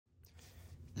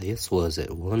This was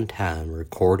at one time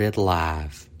recorded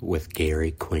live with Gary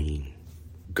Queen.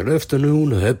 Good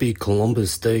afternoon, happy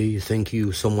Columbus Day. Thank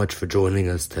you so much for joining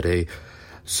us today.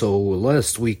 So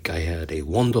last week I had a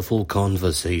wonderful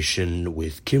conversation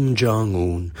with Kim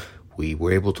Jong-un. We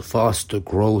were able to foster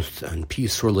growth and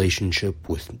peace relationship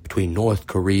between North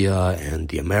Korea and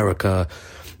the America,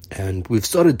 and we've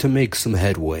started to make some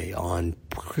headway on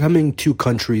becoming two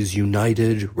countries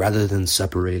united rather than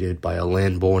separated by a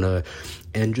land border,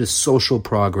 and just social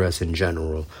progress in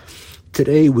general.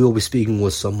 Today we'll be speaking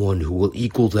with someone who will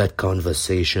equal that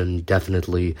conversation,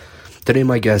 definitely. Today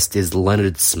my guest is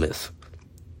Leonard Smith.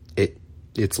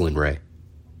 It's Lin Ray.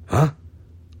 Huh?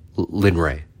 Lin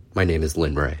Ray. My name is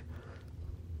Lin Ray.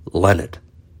 Leonard.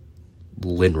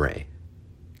 Lin Ray.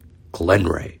 Glenn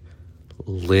Ray.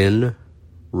 Lin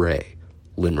Ray.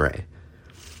 Lin Ray.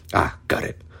 Ah, got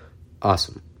it.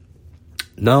 Awesome.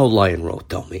 Now, Lion Roll,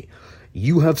 tell me,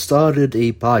 you have started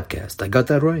a podcast. I got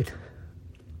that right?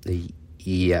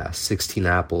 Yeah, 16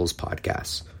 Apples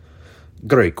podcast.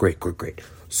 Great.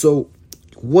 So,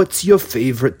 what's your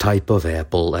favorite type of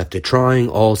apple after trying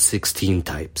all 16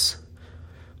 types?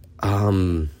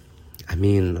 I've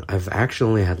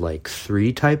actually had like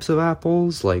 3 types of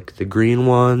apples, like the green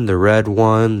one, the red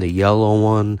one, the yellow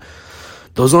one.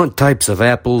 Those aren't types of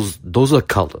apples, those are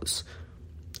colors.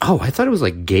 Oh, I thought it was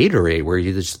like Gatorade, where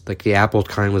you just, like, the apple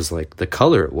kind was like the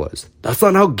color it was. That's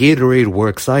not how Gatorade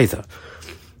works either.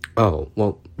 Oh,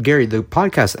 well, Gary, the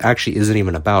podcast actually isn't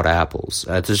even about apples.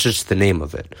 It's just the name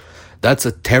of it. That's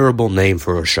a terrible name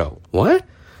for a show. What?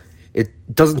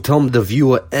 It doesn't tell the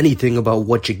viewer anything about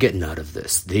what you're getting out of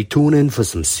this. They tune in for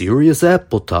some serious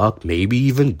apple talk, maybe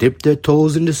even dip their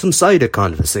toes into some cider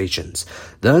conversations.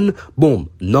 Then, boom,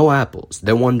 no apples.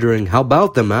 They're wondering, how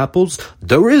about them apples?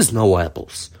 There is no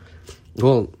apples.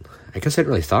 Well, I guess I hadn't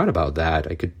really thought about that.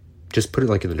 I could just put it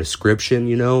like in the description,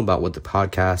 about what the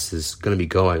podcast is going to be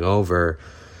going over.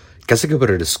 Guess I could put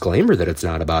a disclaimer that it's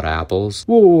not about apples.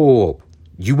 Whoa.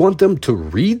 You want them to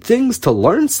read things to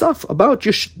learn stuff about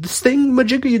this thing,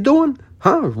 Majigga, you're doing?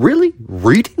 Huh? Really?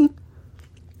 Reading?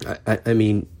 I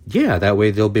mean, yeah, that way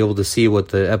they'll be able to see what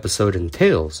the episode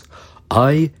entails.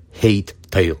 I hate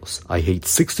tails. I hate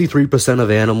 63% of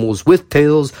animals with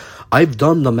tails. I've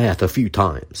done the math a few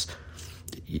times.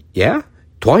 Yeah?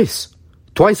 Twice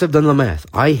I've done the math.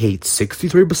 I hate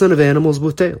 63% of animals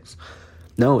with tails.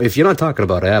 Now, if you're not talking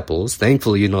about apples,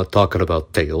 thankfully you're not talking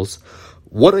about tails.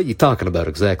 What are you talking about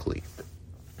exactly?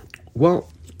 Well,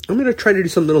 I'm going to try to do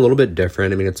something a little bit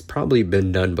different. I mean, it's probably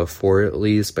been done before, at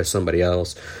least, by somebody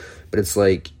else. But it's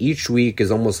like each week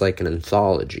is almost like an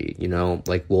anthology,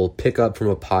 Like, we'll pick up from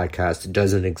a podcast that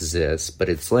doesn't exist, but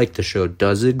it's like the show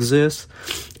does exist.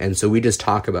 And so we just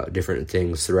talk about different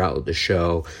things throughout the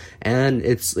show. And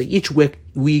it's like each week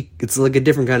it's like a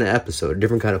different kind of episode, a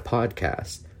different kind of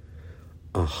podcast.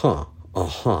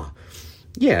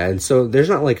 Yeah, and so there's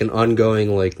not like an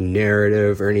ongoing like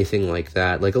narrative or anything like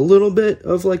that. Like a little bit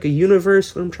of like a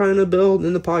universe I'm trying to build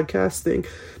in the podcast thing,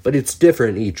 but it's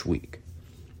different each week.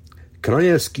 Can I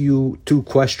ask you 2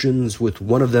 questions, with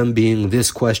one of them being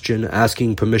this question,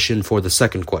 asking permission for the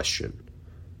second question?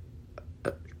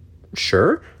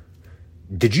 Sure.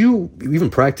 Did you even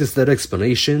practice that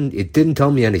explanation? It didn't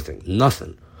tell me anything.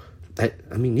 Nothing. I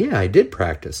mean, yeah, I did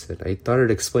practice it. I thought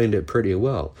it explained it pretty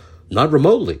well. Not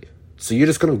remotely. So you're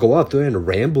just going to go out there and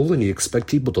ramble and you expect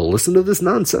people to listen to this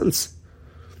nonsense?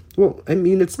 Well, I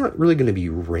mean, it's not really going to be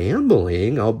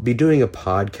rambling. I'll be doing a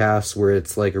podcast where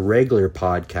it's like a regular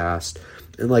podcast.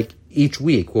 And like each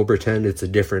week we'll pretend it's a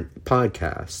different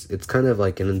podcast. It's kind of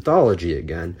like an anthology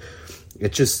again.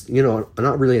 It's just,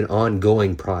 not really an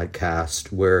ongoing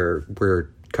podcast where we're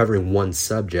covering one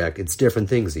subject. It's different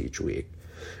things each week.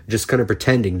 Just kind of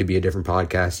pretending to be a different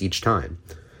podcast each time.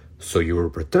 So you were a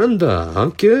pretender,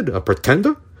 huh, kid? A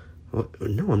pretender? Well,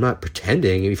 no, I'm not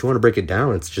pretending. If you want to break it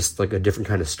down, it's just like a different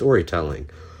kind of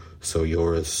storytelling. So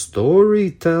you're a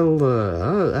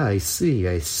storyteller. I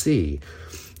see.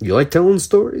 You like telling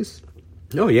stories?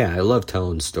 Oh, yeah, I love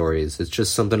telling stories. It's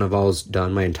just something I've always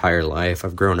done my entire life.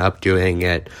 I've grown up doing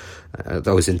it. I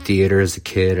was in theater as a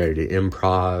kid. I did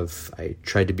improv. I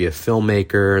tried to be a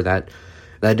filmmaker. That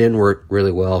didn't work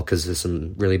really well because of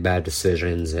some really bad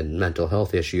decisions and mental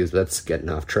health issues. But that's getting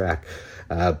off track.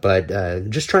 But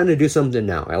just trying to do something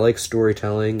now. I like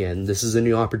storytelling, and this is a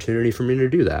new opportunity for me to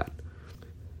do that.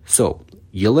 So,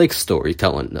 you like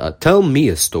storytelling. Tell me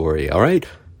a story, all right?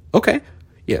 Okay.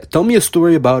 Yeah, tell me a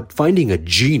story about finding a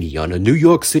genie on a New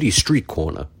York City street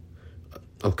corner.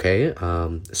 Okay,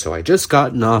 so I just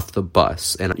gotten off the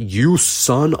bus, and you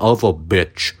son of a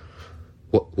bitch.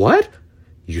 What?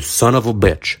 You son of a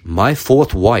bitch. My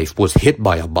fourth wife was hit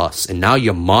by a bus, and now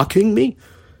you're mocking me?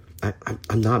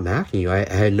 I'm not mocking you. I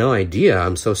had no idea.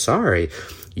 I'm so sorry.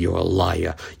 You're a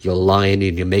liar. You're lying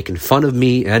and you're making fun of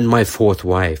me and my fourth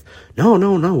wife. No.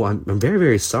 I'm very,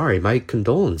 very sorry. My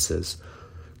condolences.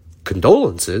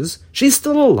 Condolences? She's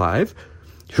still alive.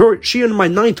 She and my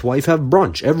ninth wife have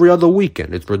brunch every other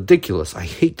weekend. It's ridiculous. I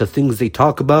hate the things they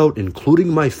talk about, including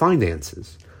my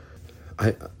finances.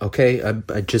 I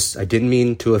didn't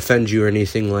mean to offend you or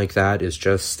anything like that. It's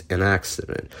just an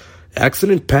accident.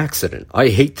 Accident paxident. I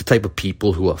hate the type of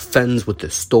people who offends with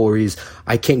their stories.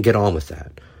 I can't get on with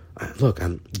that. Look,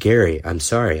 I'm Gary. I'm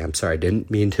sorry. I didn't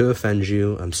mean to offend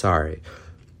you. I'm sorry.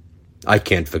 I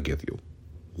can't forgive you.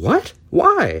 What?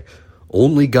 Why?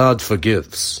 Only God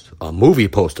forgives. A movie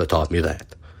poster taught me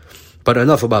that. But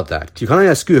enough about that. Can I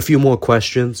ask you a few more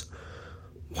questions?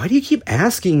 Why do you keep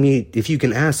asking me if you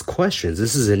can ask questions?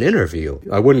 This is an interview.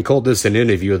 I wouldn't call this an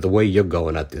interview the way you're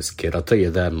going at this, kid. I'll tell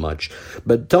you that much.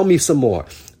 But tell me some more.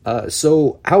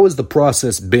 So how has the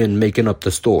process been making up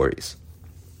the stories?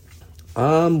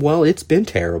 Well, it's been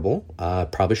terrible.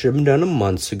 Probably should have been done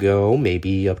months ago,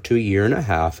 maybe up to a year and a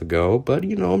half ago. But,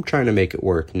 I'm trying to make it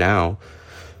work now.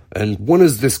 And when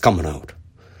is this coming out?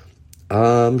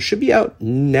 Should be out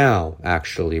now,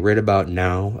 actually, right about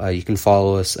now. You can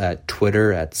follow us at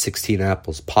Twitter at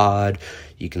 16applespod.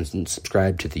 You can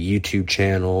subscribe to the YouTube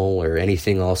channel or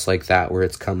anything else like that where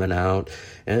it's coming out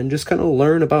and just kind of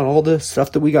learn about all the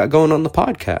stuff that we got going on the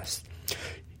podcast.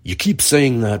 You keep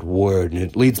saying that word, and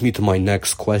it leads me to my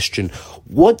next question.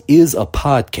 What is a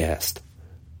podcast?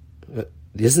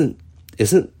 Isn't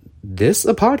this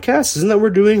a podcast? Isn't that what we're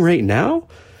doing right now?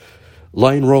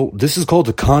 Lion Row, this is called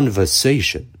a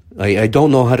conversation. I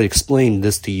don't know how to explain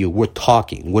this to you. We're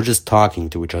talking. We're just talking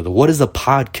to each other. What is a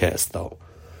podcast, though?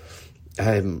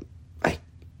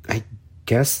 I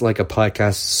guess like a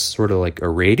podcast is sort of like a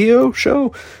radio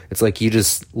show. It's like you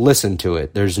just listen to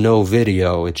it. There's no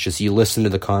video. It's just you listen to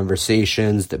the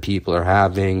conversations that people are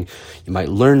having. You might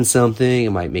learn something.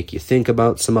 It might make you think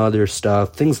about some other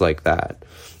stuff, things like that.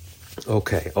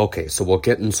 Okay. So we're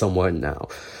getting somewhere now.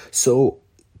 So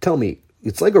tell me,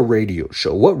 it's like a radio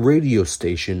show. What radio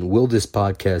station will this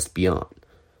podcast be on?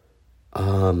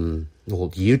 Well,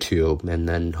 YouTube, and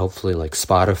then hopefully like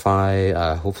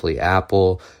Spotify, hopefully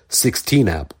Apple, 16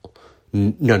 Apple.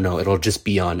 No, it'll just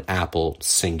be on Apple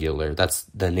singular. That's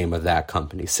the name of that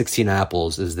company. 16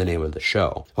 Apples is the name of the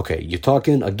show. Okay, you're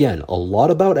talking, again, a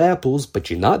lot about apples, but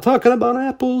you're not talking about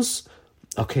apples?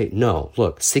 Okay, no,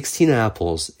 look, 16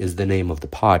 Apples is the name of the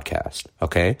podcast,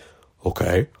 okay?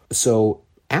 Okay. So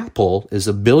Apple is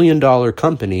 $1 billion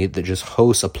company that just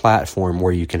hosts a platform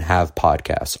where you can have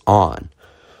podcasts on.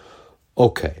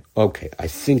 Okay, I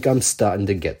think I'm starting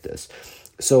to get this.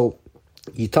 So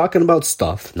you're talking about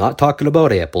stuff, not talking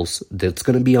about apples, that's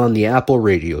going to be on the Apple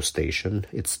radio station.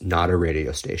 It's not a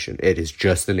radio station. It is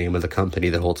just the name of the company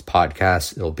that holds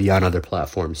podcasts. It'll be on other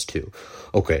platforms too.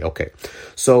 Okay.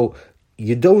 So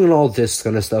you're doing all this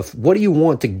kind of stuff. What do you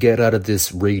want to get out of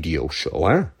this radio show,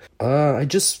 huh? I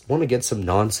just want to get some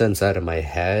nonsense out of my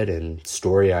head and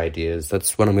story ideas.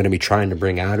 That's what I'm going to be trying to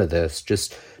bring out of this.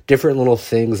 Just different little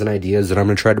things and ideas that I'm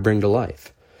going to try to bring to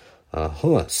life.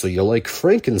 So you're like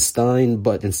Frankenstein,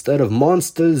 but instead of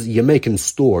monsters, you're making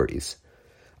stories.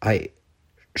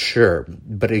 Sure,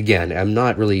 but again, I'm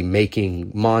not really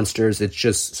making monsters. It's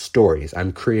just stories.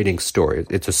 I'm creating stories.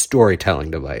 It's a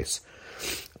storytelling device.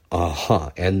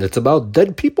 And it's about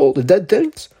dead people, the dead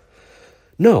things?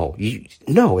 No,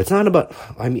 it's not about,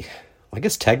 I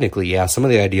guess technically, yeah, some of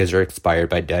the ideas are inspired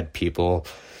by dead people.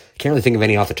 Can't really think of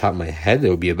any off the top of my head that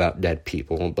would be about dead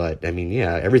people, but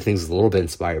yeah, everything's a little bit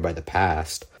inspired by the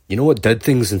past. You know what dead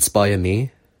things inspire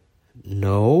me?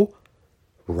 No.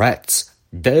 Rats.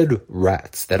 Dead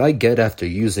rats that I get after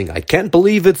using I can't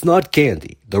believe it's not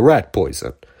candy, the rat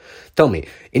poison. Tell me,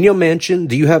 in your mansion,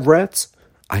 do you have rats?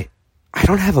 I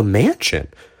don't have a mansion.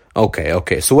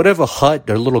 Okay, so whatever hut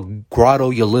or little grotto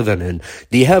you're living in,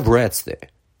 do you have rats there?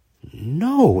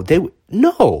 No.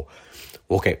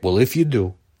 Okay, well, if you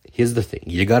do, here's the thing.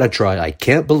 You gotta try I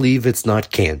can't believe it's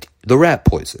not candy, the rat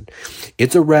poison.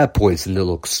 It's a rat poison that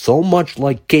looks so much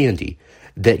like candy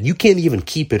that you can't even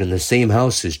keep it in the same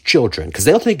house as children, because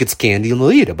they'll think it's candy and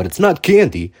they'll eat it, but it's not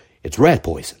candy, it's rat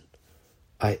poison.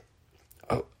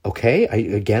 Okay,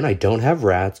 I don't have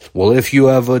rats. Well, if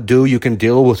you ever do, you can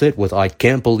deal with it with I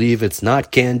can't believe it's not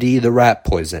candy, the rat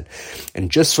poison. And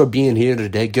just for being here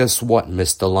today, guess what,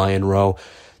 Mr. Lion Row?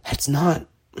 That's not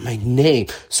my name.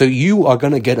 So you are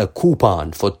going to get a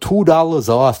coupon for $2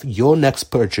 off your next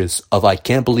purchase of I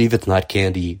can't believe it's not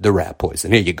candy, the rat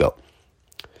poison. Here you go.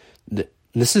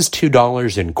 This is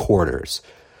 $2 in quarters.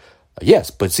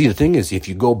 Yes, but see, the thing is, if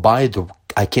you go buy the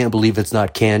I Can't Believe It's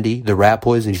Not Candy, the rat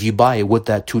poison, if you buy it with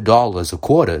that $2 of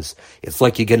quarters, it's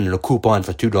like you're getting a coupon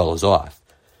for $2 off.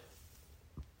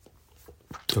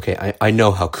 Okay, I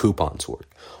know how coupons work.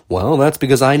 Well, that's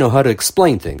because I know how to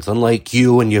explain things, unlike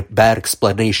you and your bad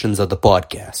explanations of the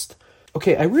podcast.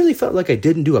 Okay, I really felt like I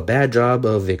didn't do a bad job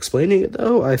of explaining it,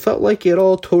 though. I felt like it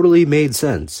all totally made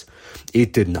sense.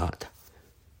 It did not.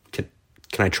 Can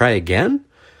I try again?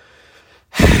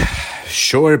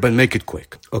 Sure, but make it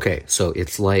quick. Okay, so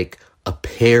it's like a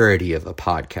parody of a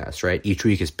podcast, right? Each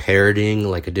week is parodying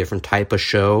like a different type of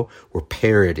show. We're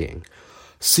parodying.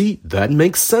 See, that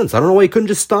makes sense. I don't know why you couldn't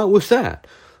just start with that.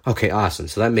 Okay, awesome.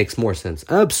 So that makes more sense.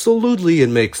 Absolutely, it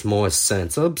makes more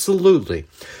sense. Absolutely.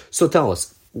 So tell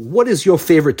us, what is your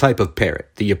favorite type of parrot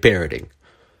that you're parroting?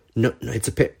 No, it's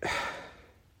a parrot.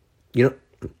 You know,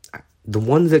 the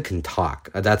ones that can talk.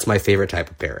 That's my favorite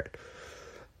type of parrot.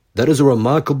 That is a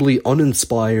remarkably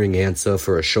uninspiring answer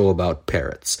for a show about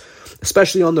parrots,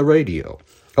 especially on the radio.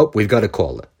 Oh, we've got a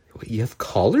caller. You have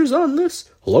callers on this?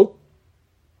 Hello?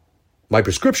 My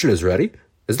prescription is ready.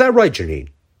 Is that right, Janine?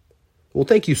 Well,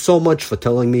 thank you so much for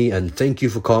telling me, and thank you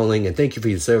for calling, and thank you for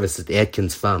your service at the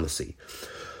Atkins Pharmacy.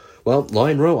 Well,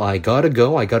 Lion Row, I gotta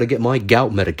go. I gotta get my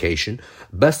gout medication.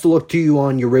 Best of luck to you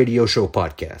on your radio show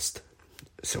podcast.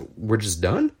 So, we're just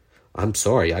done? I'm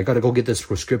sorry, I gotta go get this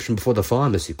prescription before the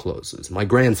pharmacy closes. My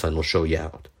grandson will show you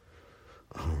out.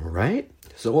 All right.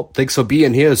 So, well, thanks for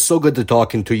being here. It's so good to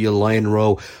talking to you, Lion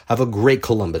Row. Have a great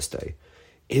Columbus Day.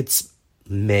 It's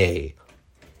May.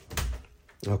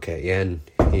 Okay, and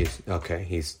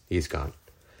he's gone.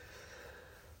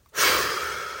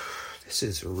 This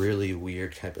is a really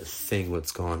weird type of thing,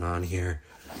 what's going on here.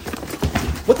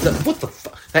 What the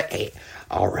fuck? Hey,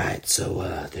 all right,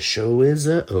 so the show is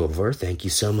over. Thank you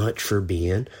so much for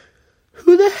being.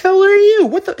 Who the hell are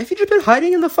you? Have you just been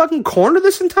hiding in the fucking corner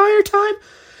this entire time?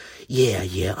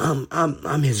 Yeah,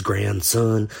 I'm his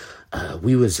grandson. I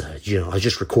was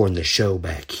just recording the show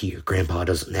back here. Grandpa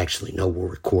doesn't actually know we're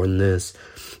recording this.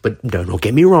 But don't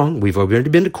get me wrong. We've already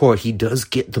been to court. He does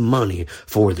get the money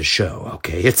for the show,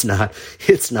 okay? It's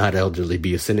not elderly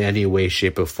abuse in any way,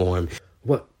 shape, or form.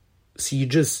 What? So you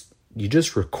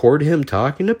just record him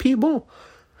talking to people?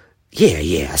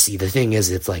 Yeah. See, the thing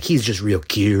is, it's like he's just real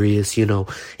curious, and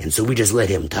so we just let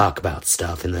him talk about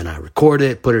stuff, and then I record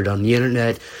it, put it on the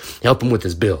internet, help him with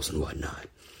his bills and whatnot.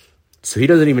 So he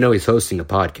doesn't even know he's hosting a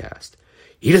podcast.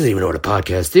 He doesn't even know what a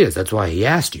podcast is. That's why he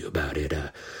asked you about it.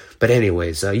 But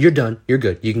anyways, you're done. You're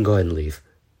good. You can go ahead and leave.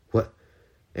 What?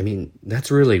 I mean,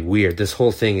 that's really weird. This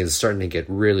whole thing is starting to get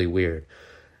really weird.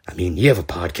 I mean, you have a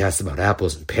podcast about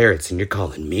apples and parrots, and you're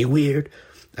calling me weird?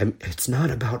 It's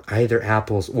not about either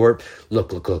apples or...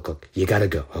 Look. You gotta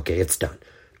go. Okay, it's done.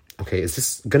 Okay, is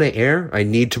this gonna air? I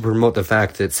need to promote the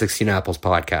fact that 16 Apples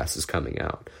podcast is coming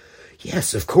out.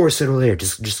 Yes, of course it'll air.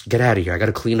 Just get out of here. I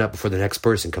gotta clean up before the next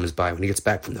person comes by when he gets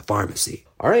back from the pharmacy.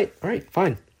 All right,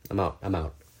 fine. I'm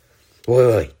out.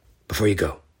 Wait. Before you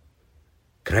go,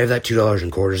 can I have that $2 in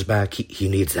quarters back? He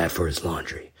needs that for his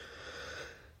laundry.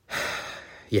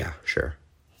 Yeah, sure.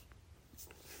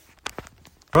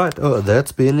 Right,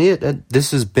 that's been it. And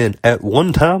this has been At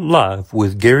One Time Live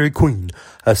with Gary Queen,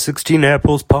 a 16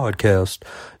 Apples podcast.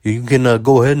 You can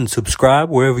go ahead and subscribe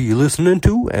wherever you're listening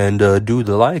to, and do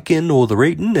the liking or the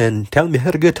rating, and tell me you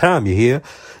had a good time, you hear?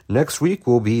 Next week,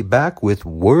 we'll be back with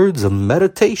Words of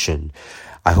Meditation.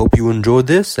 I hope you enjoyed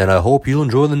this, and I hope you'll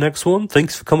enjoy the next one.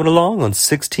 Thanks for coming along on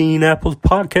 16 Apples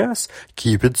Podcast.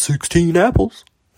 Keep it 16 apples.